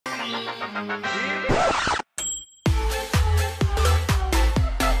Hey,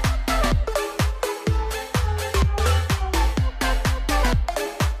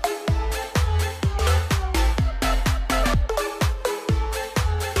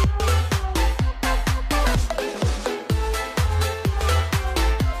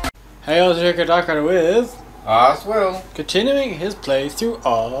 I was Jacob Darkrider with Oswell. continuing his playthrough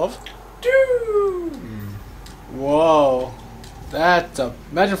of Doom. Whoa. That's a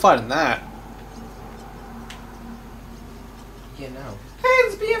imagine fighting that. You know. Hey,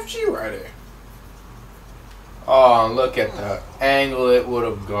 it's BFG right here. Oh, look at the angle it would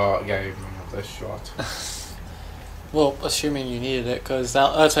have gave me of this shot. Well, assuming you needed it, because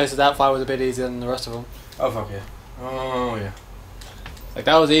let's face it, that fight was a bit easier than the rest of them. Oh fuck yeah. Oh yeah. Like,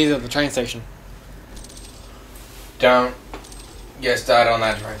 that was easier at the train station. Don't get started on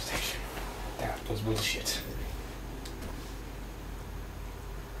that train station. That was bullshit.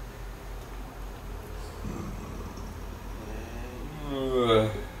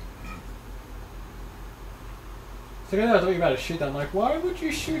 So I thought you were about to shoot that. I'm like, why would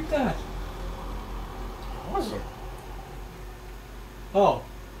you shoot that? I wasn't. Oh.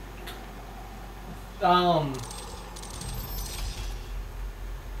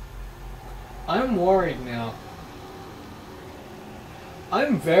 I'm worried now.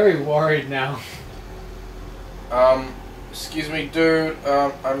 I'm very worried now. Excuse me, dude.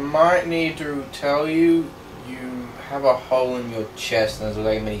 I might need to tell you, you have a hole in your chest and there's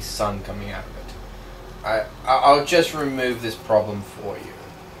like many sun coming out of it. I'll just remove this problem for you.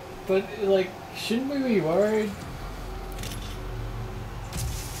 But, like, shouldn't we be worried?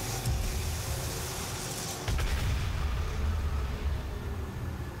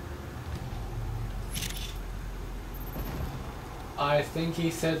 I think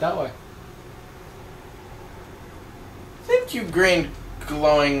he said that way. Thank you, green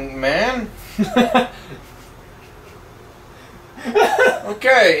glowing man.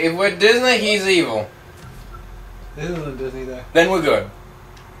 Okay, if we're Disney, he's evil. This isn't Disney though. Then we're good.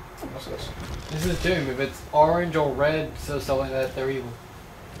 What's this? This is Doom. If it's orange or red, so something that they're evil.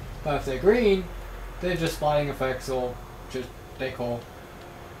 But if they're green, they're just lighting effects or just decor.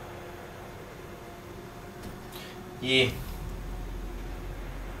 Yeah.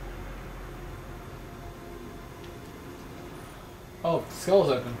 Oh, the skull's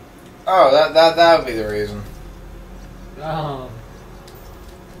open. Oh, that would be the reason. Oh.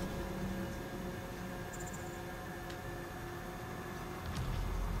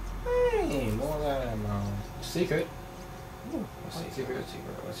 Hey, more of that ammo. Secret. Ooh, what's secret? What's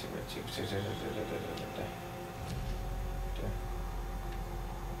secret? What's secret?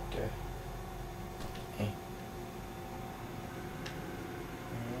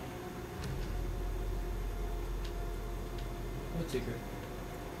 What secret?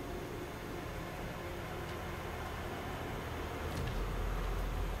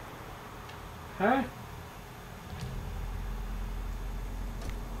 Huh?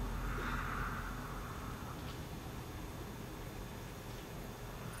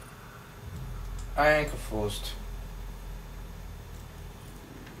 I ain't confused.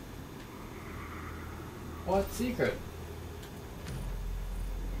 What secret?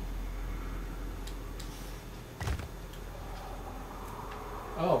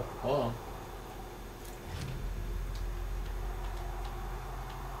 Oh, hold on.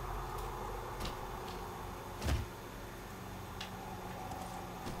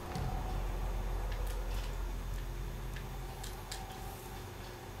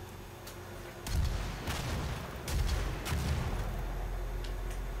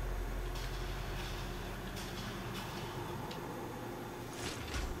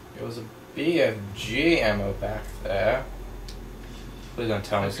 There was a BFG ammo back there. Please don't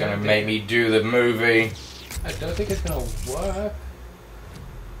tell me it's gonna make me do the movie. I don't think it's gonna work.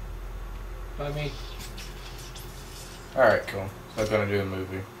 But I mean, Alright, cool. So I'm gonna do a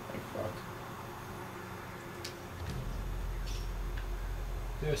movie. Like, fuck.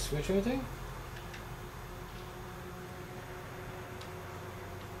 is there a switch or anything?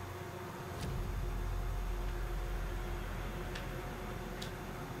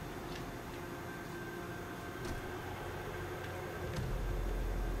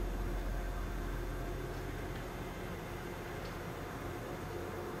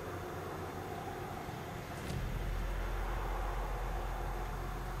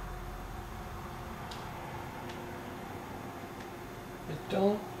 I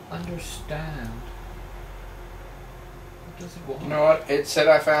don't understand. What does it want? You know what? It said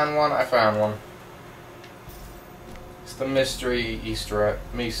I found one. I found one. It's the mystery Easter egg.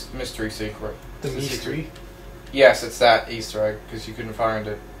 Mystery secret. The mystery? Yes, it's that Easter egg because you couldn't find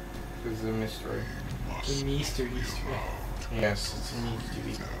it. It's a mystery. The mystery. Yes, it's a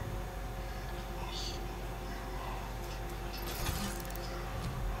mystery.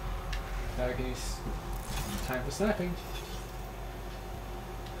 Time for snapping.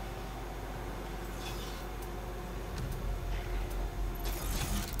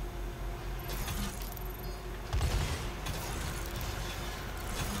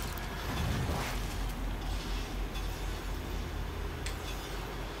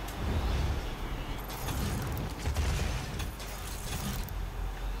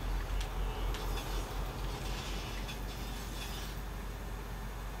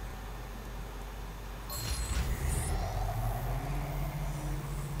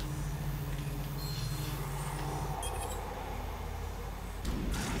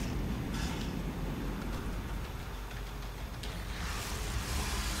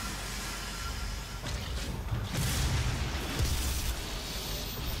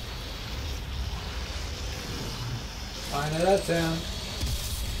 I know that sound.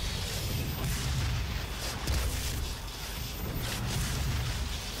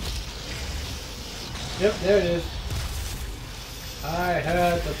 Yep, there it is. I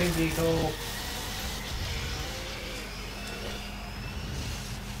heard the pink eagle.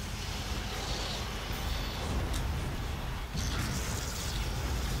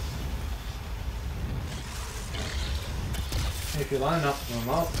 If you line up them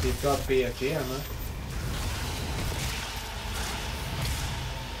up, you've got BFG ammo.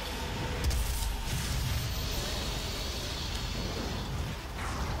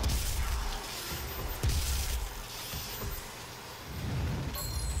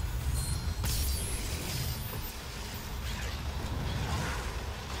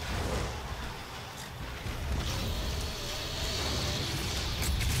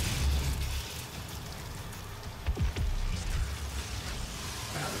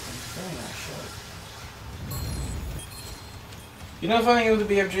 You know the funny thing with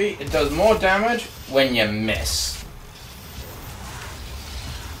the BFG? It does more damage when you miss.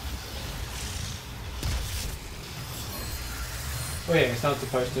 Oh yeah, it's not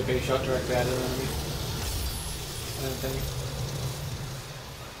supposed to be shot directly at an enemy. I don't think.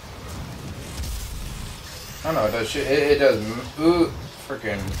 Oh no, it does. It does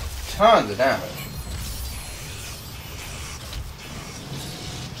freaking tons of damage.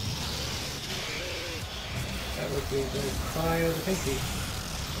 That would be the cry of the pinky.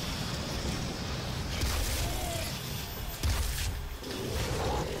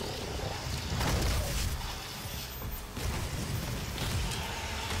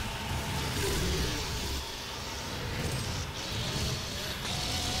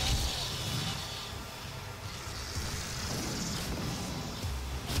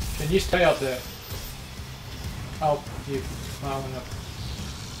 Can you stay up there? Oh, you smiling up.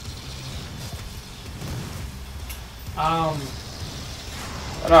 Oh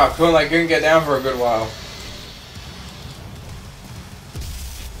no, I couldn't get down for a good while.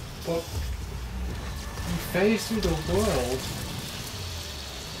 But you phase through the world.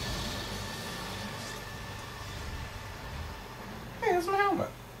 Hey, that's my helmet.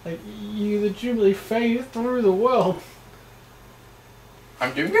 Like, you legitimately phase through the world.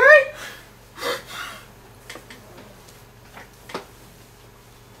 I'm doing great.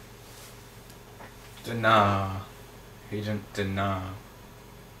 Deny. Agent Deny.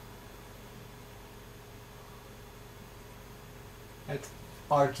 That's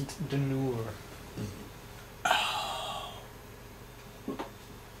Argent Denure. Oh.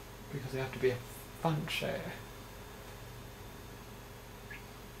 Because they have to be a fun share.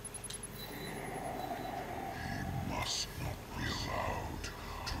 He must not be allowed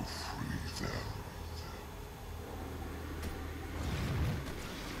to free them.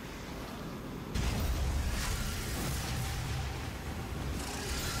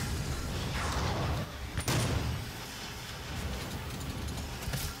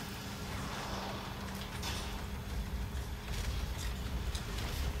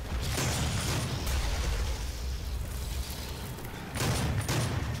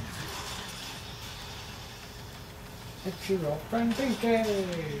 It's your old friend Pinky!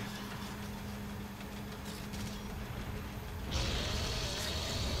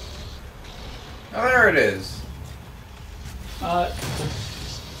 Oh, there it is. That'll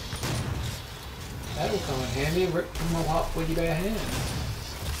come in handy. Rip from a hot woody bare hand.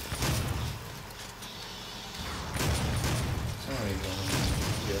 Somebody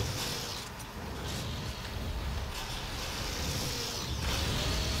going good.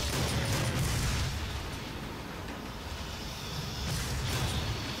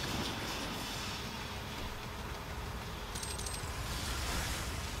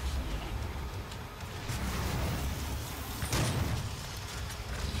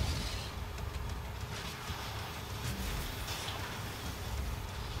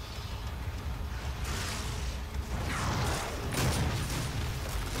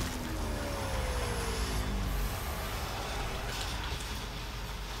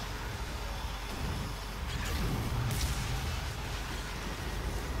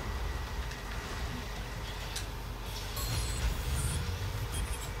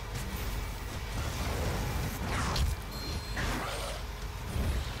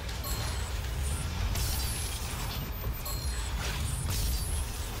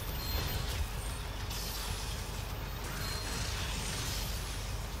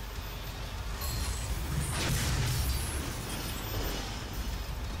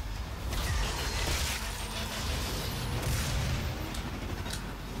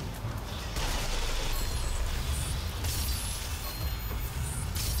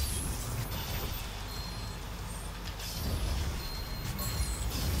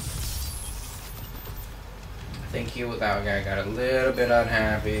 think that guy got a little bit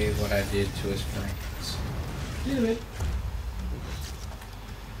unhappy with what I did to his friends. A little bit.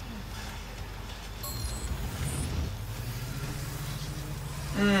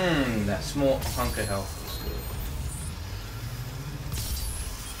 That small hunk of health was good.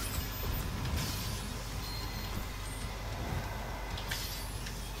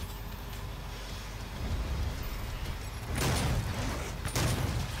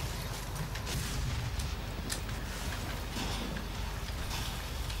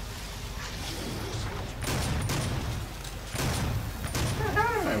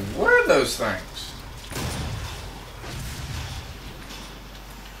 What are those things?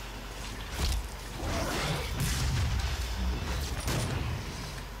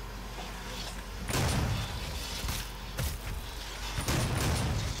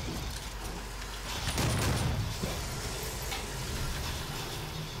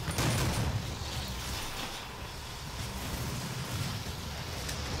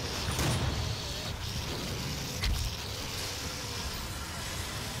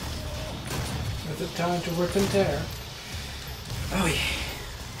 Is it time to rip and tear? Oh yeah.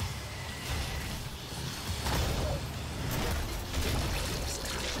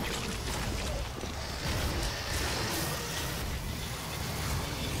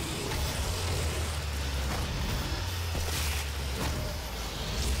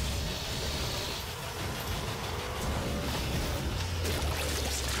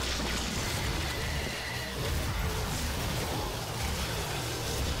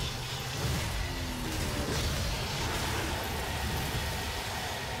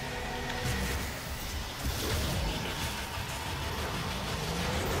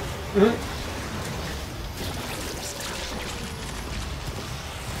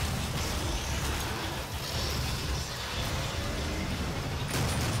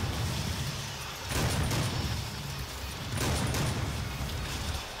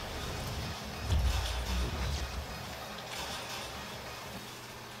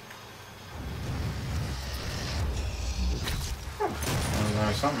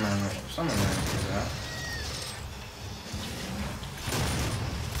 Something there to do that.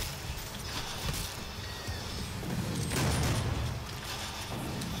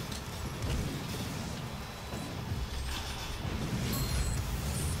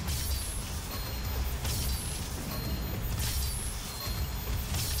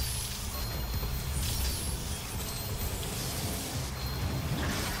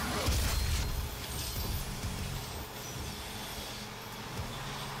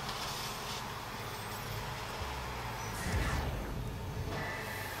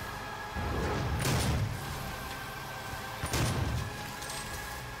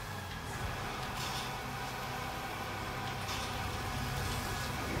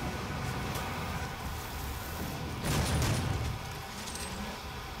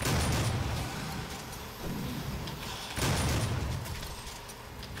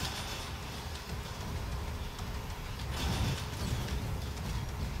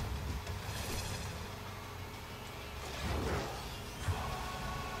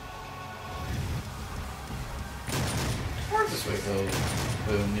 This way,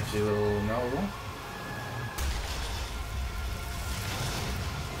 little nifty little novel.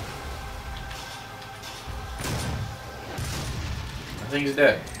 I think he's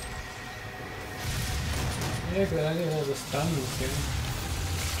dead. Yeah, good. I need all the stuns here.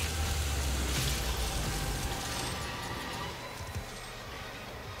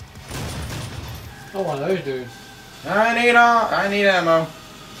 Oh, one of those dudes. I need ammo.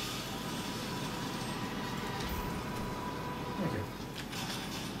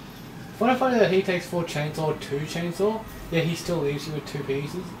 When I find out that he takes 4 chainsaw, 2 chainsaw, yeah, he still leaves you with 2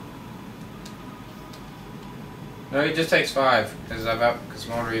 pieces. No, he just takes 5 because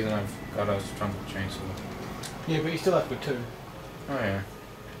for one reason I've got a stronger chainsaw. Yeah, but you still left with 2. Oh yeah.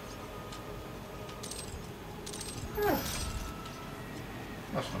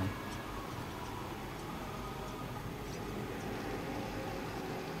 That's fine.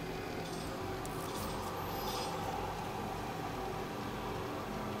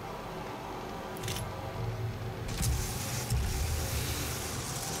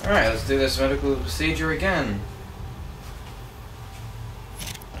 Alright, let's do this medical procedure again.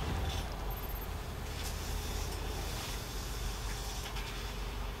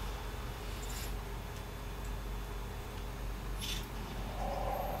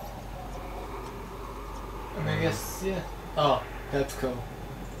 I guess, yeah. Oh, that's cool.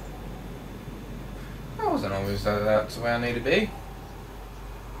 I wasn't always that's the way I need to be.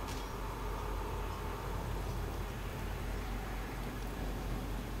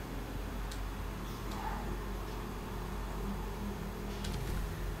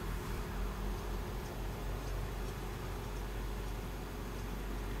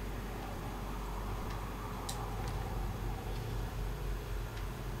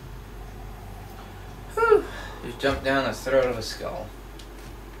 jump down the throat of a skull.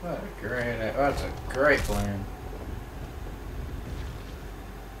 That's a great plan.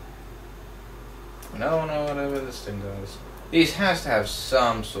 Another one or whatever this thing does. These has to have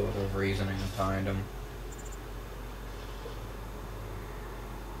some sort of reasoning behind them.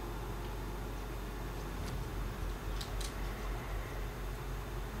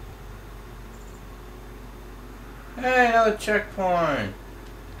 Hey, another checkpoint!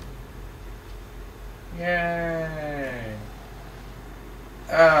 Yay!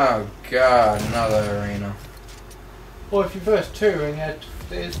 Oh god, another arena. Well, if you verse 2 and you had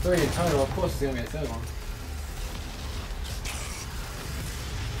there's 3 in total, of course it's going to be a third one.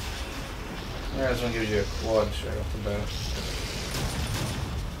 Yeah, this one gives you a quad straight off the bat.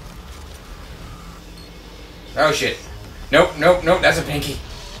 Oh shit! Nope, nope, nope, that's a pinky!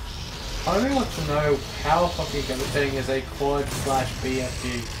 I really want to know how fucking devastating is a quad slash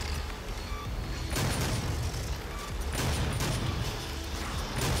BFG.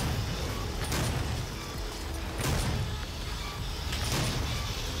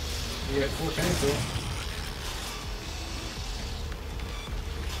 You get 4 chainsaw.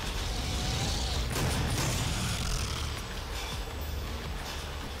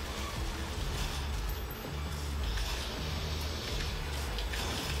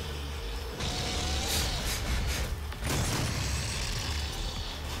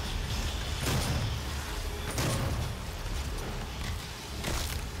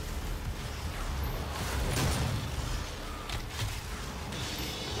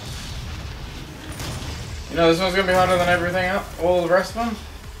 You know, this one's gonna be harder than everything else, all the rest of them.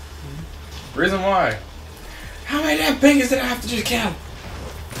 Reason why? How many damn pinkies did I have to just kill?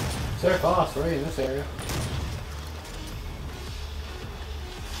 So fast, right, in this area.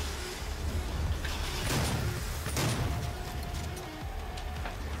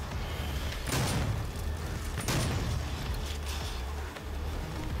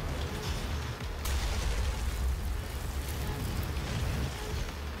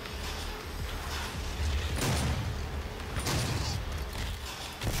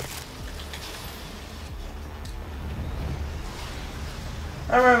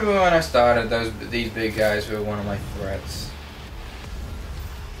 I remember when I started, these big guys were one of my threats.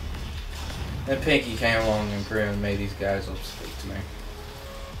 Then Pinky came along and pretty much made these guys all speak to me.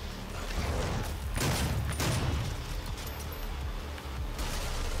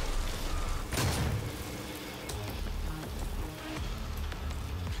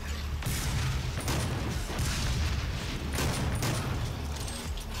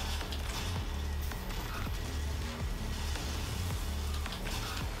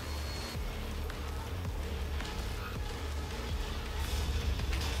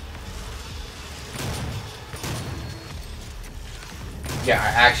 Yeah, I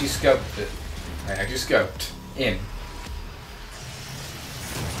actually scoped it. I actually scoped in.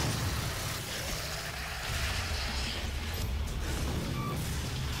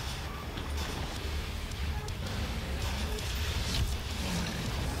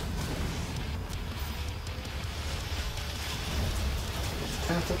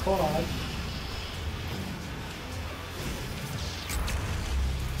 Time to quad.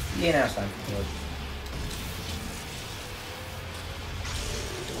 Yeah, now it's time for quad.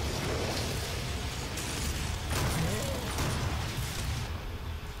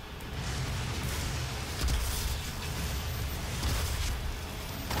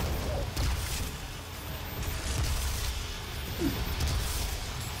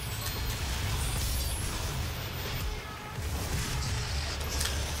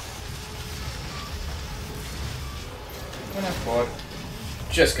 Quad.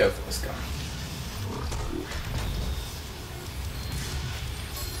 Just go for this guy.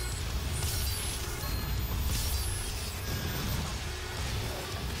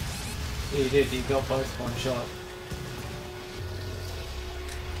 Yeah, you did, you got both one shot.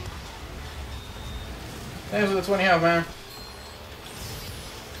 Thanks for the 20 health, man.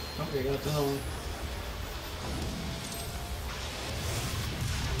 Oh, you got another one.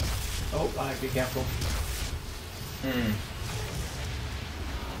 Oh, I be careful.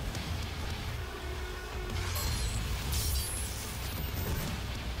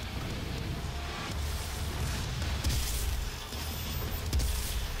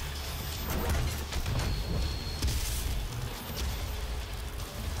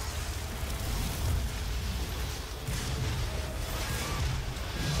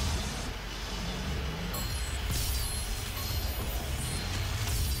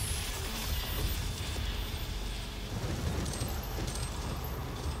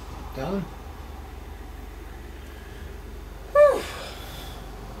 Done.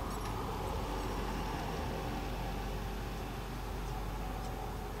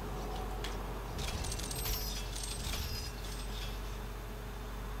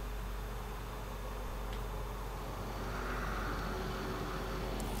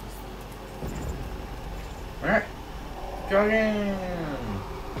 Go again.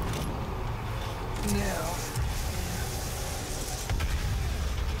 No.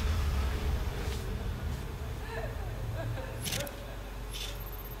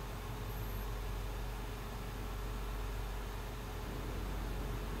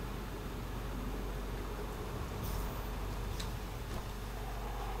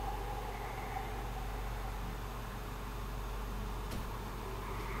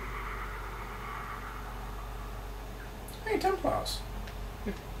 Hey, Templars.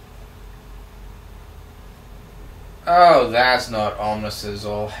 Oh, that's not Omnis's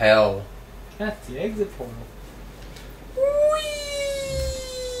or hell. That's the exit portal.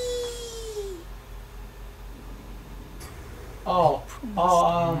 Oh,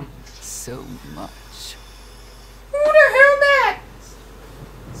 so much. Who the hell that?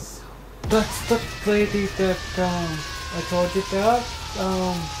 that's the lady that, I told you about.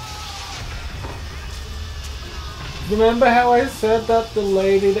 Remember how I said that the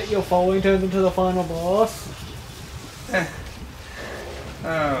lady that you're following turned into the final boss?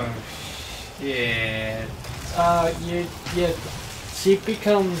 Oh, shit. Yeah, she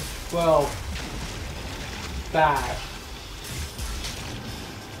becomes, well, bad.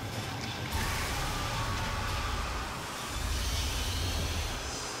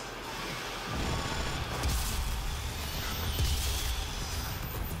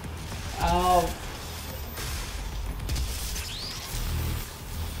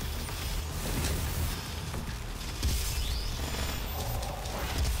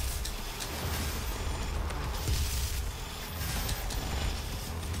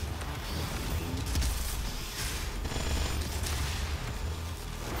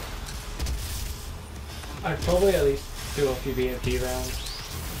 I'd probably at least do a few BFG rounds.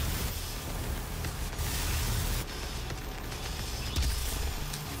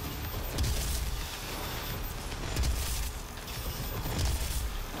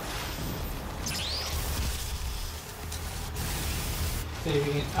 See if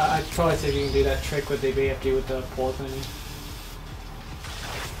you can, I'd probably see if you can do that trick with the BFG with the pause menu.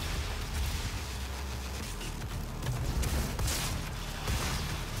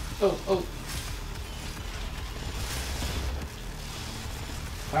 Oh.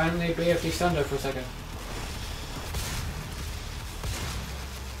 Finally, BFG stunned her for a second.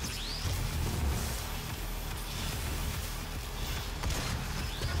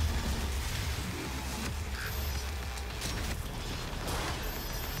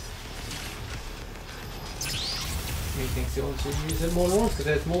 He thinks he wants to use it more than once because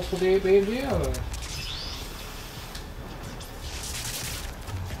there's multiple BFG over.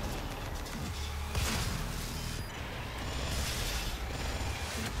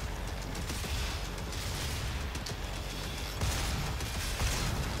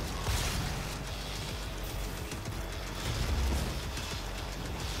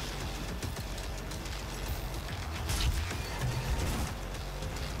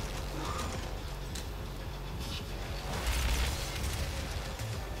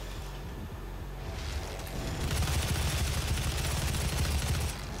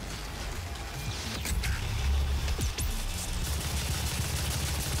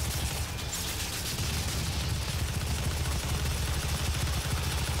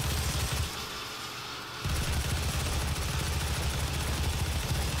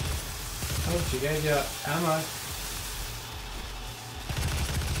 Oh, she gave you ammo.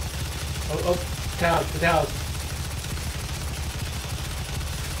 Oh, towers, the towers.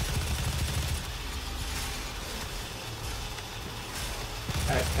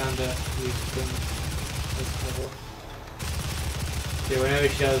 Alright, time to use them as cover. See, whenever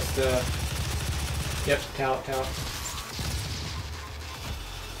she does the... Yep, tower.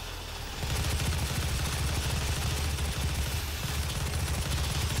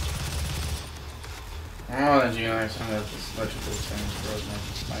 Oh, the GI, some of the electrical things broke my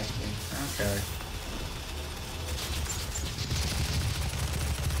spiky. Okay.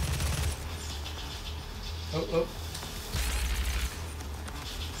 Oh.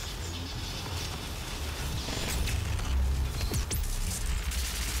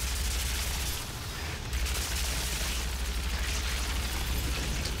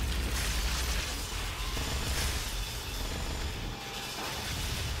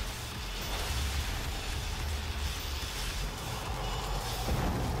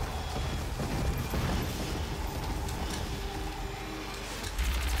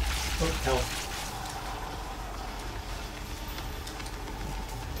 Oh, hell.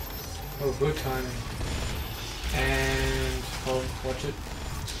 Oh, good timing. And hold, watch it.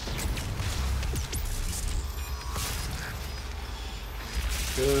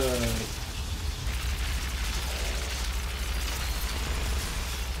 Good.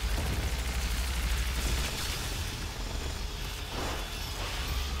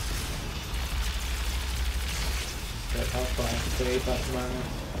 health bar to save at the moment.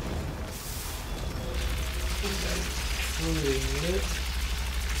 Really need it.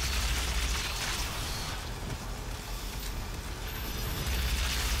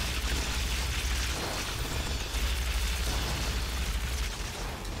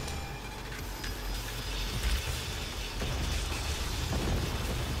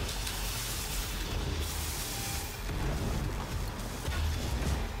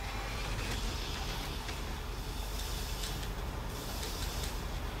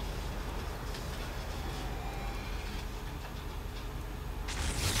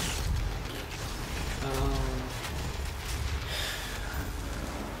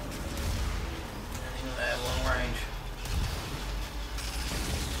 Long range.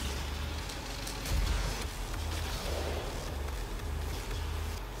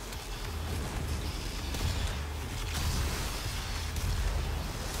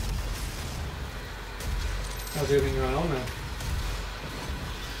 How's everything going on now?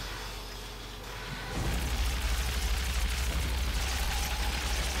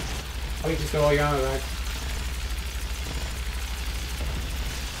 Oh, you just got all your armor back.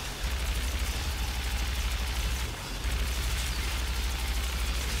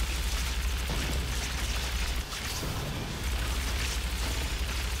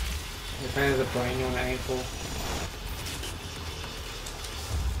 Your fans are brain on ankle.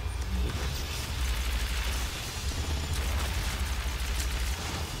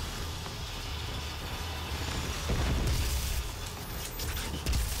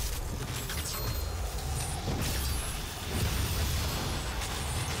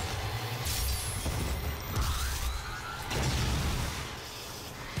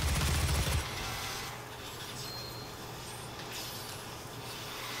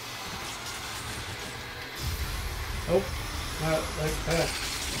 Oh, like that.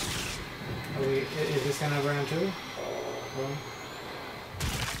 Are we, is this kind of round two? Well,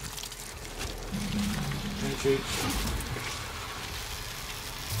 retreat.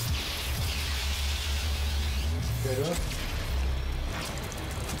 Good up.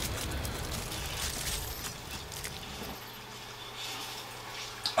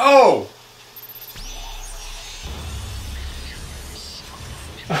 Oh!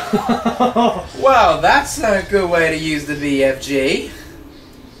 Well, that's a good way to use the BFG.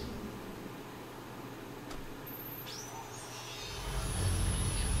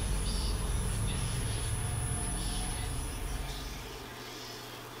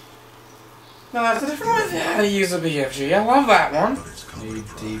 No, that's a different way to use a BFG. I love that one. But it's Knee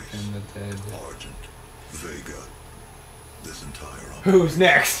deep in the dead. Argent, Vega, this entire Who's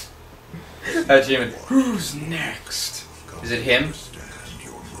next? Jimmy. Who's next? Is it him? Understand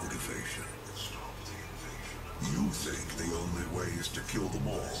your motivation. You think the only way is to kill them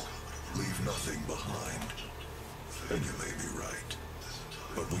all, leave nothing behind. And you may be right.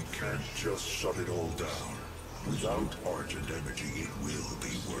 But we can't just shut it all down. Without Argent energy, it will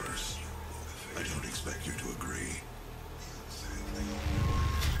be worse. I don't expect you to agree.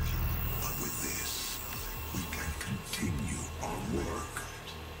 But with this, we can continue our work.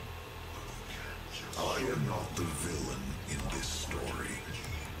 I am not the villain in this story.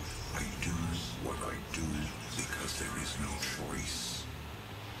 I do what I do because there is no choice.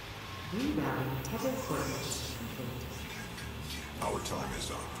 Our time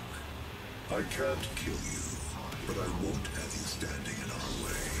is up. I can't kill you, but I won't have you standing in our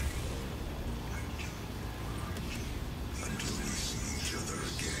way. Until we see each other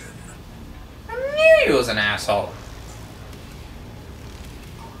again. I knew he was an asshole.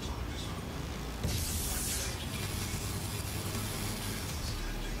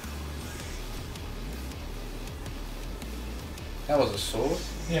 That was a sword?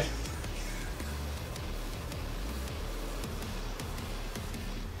 Yeah.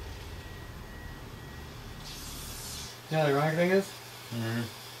 You know the ironic thing is?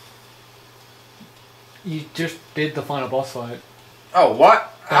 You just did the final boss fight. Oh, what?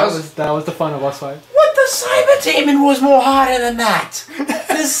 That was the final boss fight. What? The CyberDemon was more harder than that!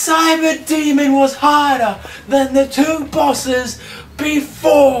 The CyberDemon was harder than the two bosses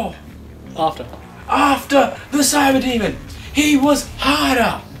before! After. After the CyberDemon! He was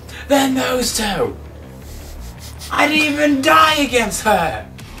harder than those two! I didn't even die against her!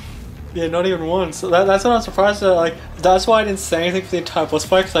 Yeah, not even once. So that's what I'm surprised at. Like, that's why I didn't say anything for the entire boss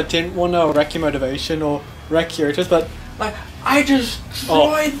fight, because I didn't want to wreck your motivation or wreck your interest, but... Like, I just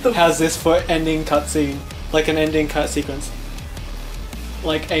destroyed the... How's this for ending cutscene? Like an ending cut sequence.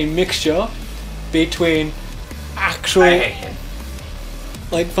 Like a mixture between actually...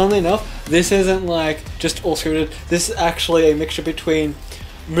 Like, funnily enough, this isn't like just all scripted. This is actually a mixture between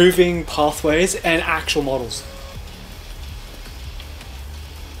moving pathways and actual models.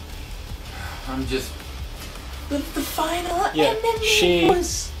 I'm just... The final Yeah, enemy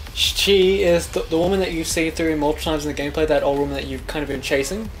was... She is the woman that you've seen through multiple times in the gameplay, that old woman that you've kind of been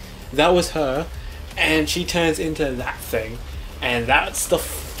chasing. That was her, and she turns into that thing. And that's the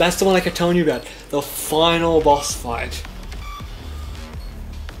one like I told you about. The final boss fight.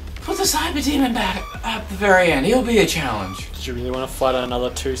 Put the CyberDemon back at the very end. He'll be a challenge. Did you really want to fight another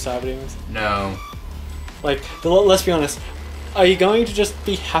 2 CyberDemons? No. Like, let's be honest. Are you going to just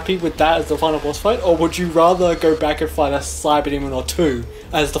be happy with that as the final boss fight, or would you rather go back and fight a CyberDemon or 2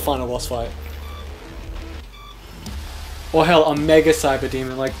 as the final boss fight? Or hell, a Mega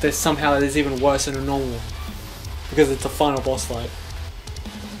CyberDemon, like somehow it is even worse than a normal one. Because it's the final boss fight.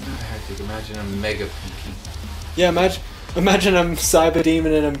 I could imagine a Mega Pinky. Yeah, imagine a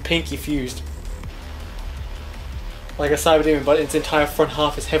CyberDemon and a Pinky fused. Like a CyberDemon, but its entire front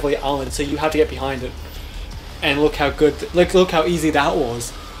half is heavily armored, so you have to get behind it. And look how good, look how easy that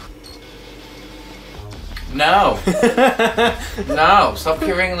was. No. No, stop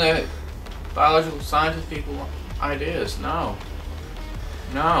giving the biological scientist people ideas. No.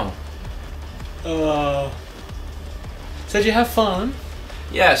 No. So did you have fun?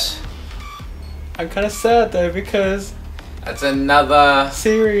 Yes. I'm kind of sad though, because That's another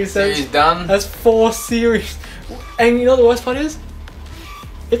series done. That's 4 series. And you know what the worst part is?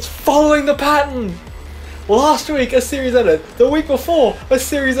 It's following the pattern. Last week a series ended. The week before a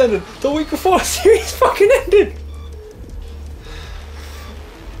series ended. The week before a series fucking ended.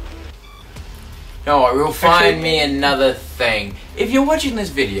 No, I will find me another thing. If you're watching this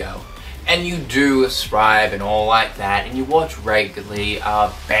video and you do subscribe and all like that, and you watch regularly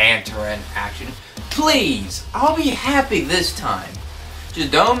banter and action, please, I'll be happy this time.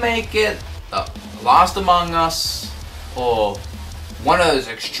 Just don't make it Lost Among Us or one of those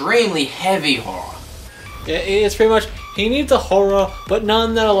extremely heavy horror. Yeah, it's pretty much, he needs a horror, but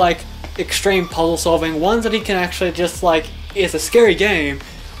none that are like extreme puzzle solving. Ones that he can actually just like, it's a scary game,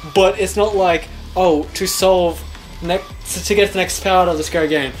 but it's not like, oh, to get to the next part of the scary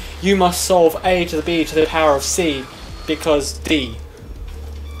game, you must solve A to the B to the power of C, because D.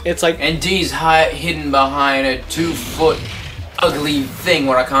 It's like... And D's hidden behind a 2-foot ugly thing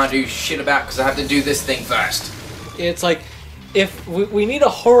where I can't do shit about because I have to do this thing first. It's like, if we need a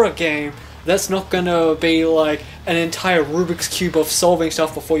horror game that's not gonna be like an entire Rubik's Cube of solving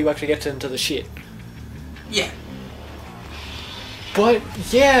stuff before you actually get into the shit. Yeah. But,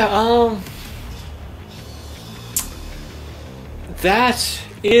 yeah, that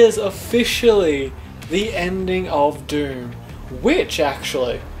is officially the ending of Doom. Which,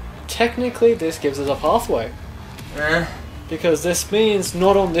 actually, technically this gives us a pathway. Because this means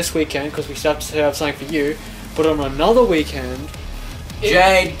not on this weekend, because we still have to have something for you, but on another weekend...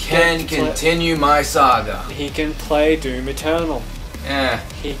 Jade can continue my saga. He can play Doom Eternal. Yeah.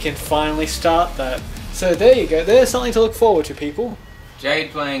 He can finally start that. So there you go, there's something to look forward to, people.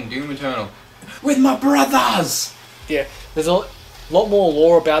 Jade playing Doom Eternal. With my brothers! Yeah, there's a lot more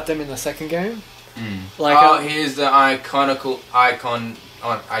lore about them in the second game. Like, here's the iconical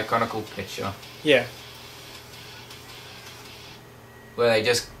picture. Yeah. Where they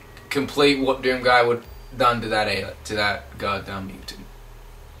just complete what Doom Guy would done to that goddamn mutant.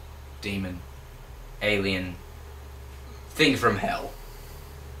 Demon. Alien. Thing from hell.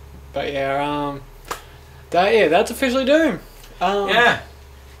 But yeah, that's officially Doom. Yeah.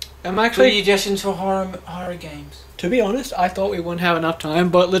 I'm actually... Good suggestions for horror games. To be honest, I thought we wouldn't have enough time,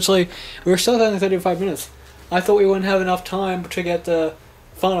 but literally, we were still only 35 minutes. I thought we wouldn't have enough time to get the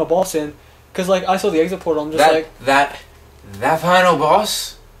final boss in, because like, I saw the exit portal, I'm just That final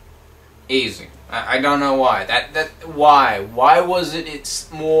boss? Easy. I don't know why. Why was it's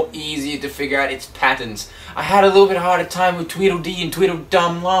more easier to figure out its patterns? I had a little bit harder time with Tweedledee and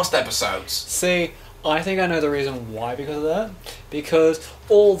Tweedledum last episodes. See, I think I know the reason why because of that. Because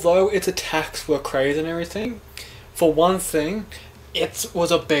although its attacks were crazy and everything, for one thing, it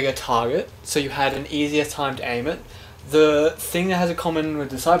was a bigger target, so you had an easier time to aim it. The thing that has in common with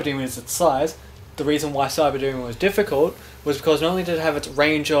the CyberDemon is its size. The reason why CyberDemon was difficult was because not only did it have its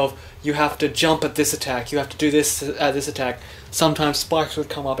range of you have to jump at this attack, you have to do this at this attack, sometimes spikes would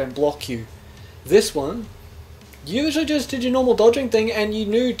come up and block you. This one, you usually just did your normal dodging thing and you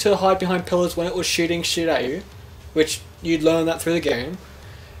knew to hide behind pillars when it was shooting shit at you, which you'd learn that through the game.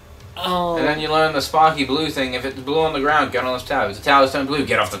 And then you learn the sparky blue thing, if it's blue on the ground, get on those towers. The towers turn blue,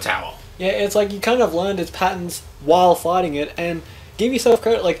 get off the tower. Yeah, it's like you kind of learned its patterns while fighting it, and give yourself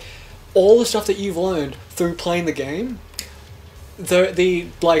credit, like, all the stuff that you've learned through playing the game, the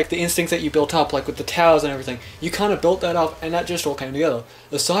instincts that you built up, like with the towers and everything, you kind of built that up, and that just all came together.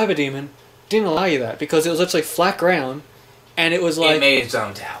 The CyberDemon didn't allow you that, because it was literally flat ground, and it was like... It made its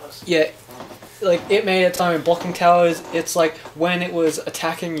own towers. Yeah, like it made its own blocking towers. It's like when it was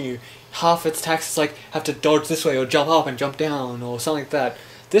attacking you, half its attacks is like have to dodge this way or jump up and jump down or something like that.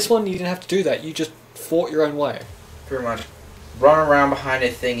 This one you didn't have to do that. You just fought your own way. Pretty much. Run around behind the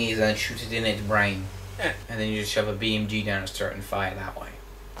thingies and shoot it in its brain. And then you just shove a BMG down its throat and fire that way.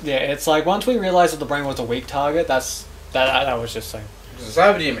 Yeah, it's like once we realized that the brain was a weak target, that was just so. Because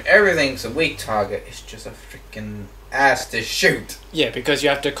CyberDemon, everything's a weak target. It's just a freaking ass to shoot. Yeah, because you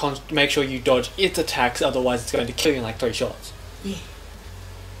have to make sure you dodge its attacks, otherwise it's going to kill you in like 3 shots. Yeah.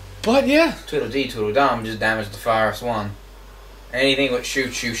 But yeah. Tweedledee, tweedledum, just damage the first one. Anything that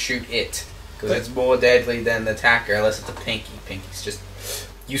shoots you, shoot it. Because it's more deadly than the attacker, unless it's a Pinky. Pinky's just...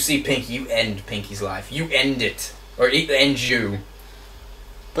 You see Pinky, you end Pinky's life. You end it. Or it ends you.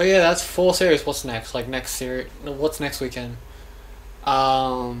 But yeah, that's 4 series. What's next? Like next series... No, what's next weekend?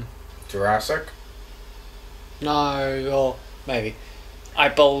 Jurassic? No, or maybe.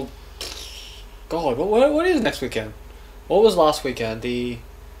 God, what is next weekend? What was last weekend?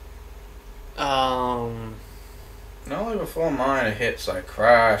 No, before mine it hits like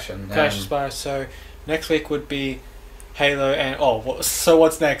Crash and then... Crash Spire. So next week would be Halo and so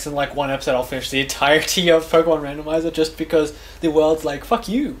what's next? In like one episode I'll finish the entirety of Pokemon Randomizer just because the world's like, fuck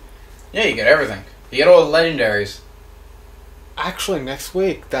you. Yeah, you get everything. You get all the legendaries. Actually, next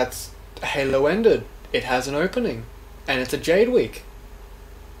week, that's Halo ended. It has an opening. And it's a Jade week.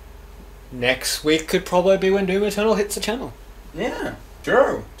 Next week could probably be when Doom Eternal hits the channel. Yeah,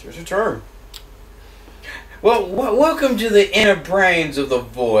 true. True. Well, welcome to the inner brains of the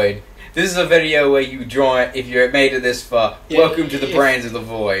void. This is a video where you join, if you're made it this far, yeah, welcome to the brains of the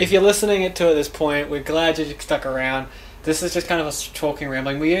void. If you're listening to it at this point, we're glad you stuck around. This is just kind of us talking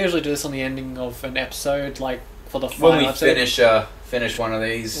rambling. We usually do this on the ending of an episode, like for the final when we episode. finish one of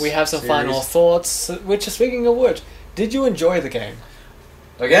these. We have some series. final thoughts, which is speaking of which, did you enjoy the game?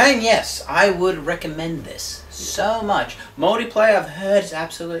 The game, yes. I would recommend this so much. Multiplayer, I've heard, is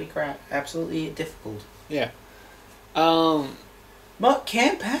absolutely crap. Absolutely difficult. Yeah. But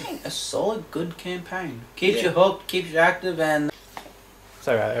campaign, a solid, good campaign. Keeps you hooked, keeps you active, and...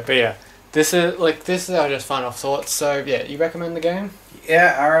 Sorry about that, but yeah. This is our just final thoughts, so yeah, you recommend the game?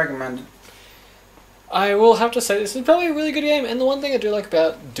 Yeah, I recommend it. I will have to say this is probably a really good game, and the one thing I do like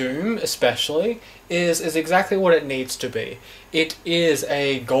about Doom, especially, is exactly what it needs to be. It is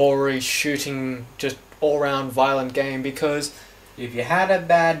a gory, shooting, just all-round violent game, because... If you had a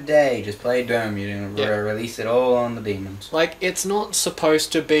bad day, just play Doom. You're going to release it all on the demons. Like, it's not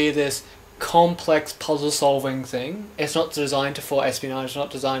supposed to be this complex puzzle-solving thing. It's not designed for espionage. It's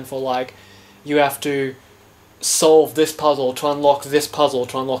not designed for, like, you have to solve this puzzle to unlock this puzzle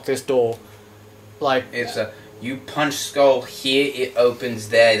to unlock this door. Like... It's a... You punch skull here, it opens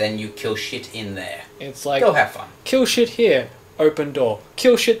there, then you kill shit in there. It's like... Go have fun. Kill shit here, open door.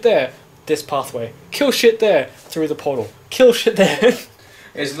 Kill shit there, this pathway. Kill shit there, through the portal. Kill shit there.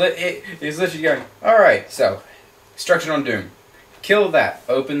 It's literally going, alright, so, instruction on Doom. Kill that,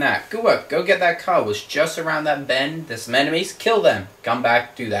 open that, good work, go get that car, was just around that bend, there's some enemies, kill them, come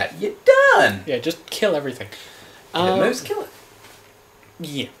back, do that, you're done! Yeah, just kill everything. If it moves, kill it.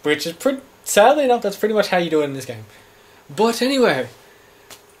 Yeah, which is sadly enough, that's pretty much how you do it in this game. But anyway,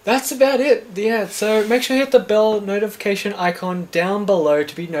 that's about it. Yeah, so make sure you hit the bell notification icon down below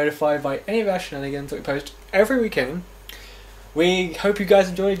to be notified by any of our shenanigans that we post every weekend. We hope you guys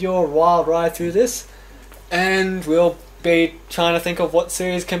enjoyed your wild ride through this, and we'll be trying to think of what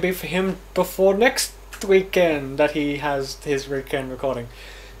series can be for him before next weekend that he has his weekend recording.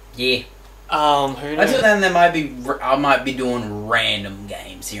 Yeah. Who knows? Until then, I might be doing random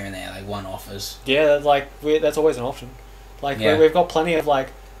games here and there, like one-offers. Yeah, that's always an option. Like we've got plenty of like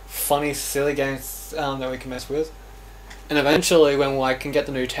funny, silly games that we can mess with, and eventually, when I can get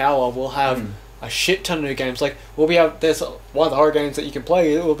the new tower, we'll have a shit ton of new games. Like there's one of the horror games that you can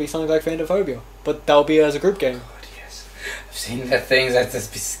play. It will be something like Phantophobia, but that'll be as a group game. God, yes, I've seen the things that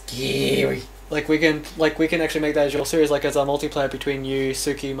just be scary. Like we can actually make that as your series, like as a multiplayer between you,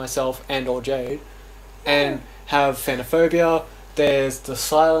 Suki, myself, and or Jade, and have Phanophobia. There's the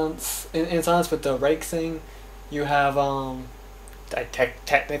Silence in Silence with the rake thing. You have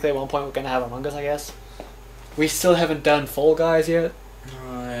technically at one point we're gonna have Among Us, I guess. We still haven't done Fall Guys yet.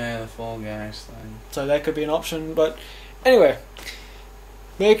 Oh yeah, the Fall Guys thing. So that could be an option, but anyway,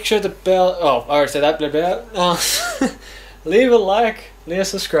 make sure the bell. Oh, I already said that. Leave a like, leave a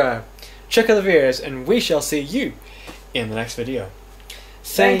subscribe. Check out the videos, and we shall see you in the next video.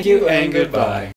 Thank you and goodbye.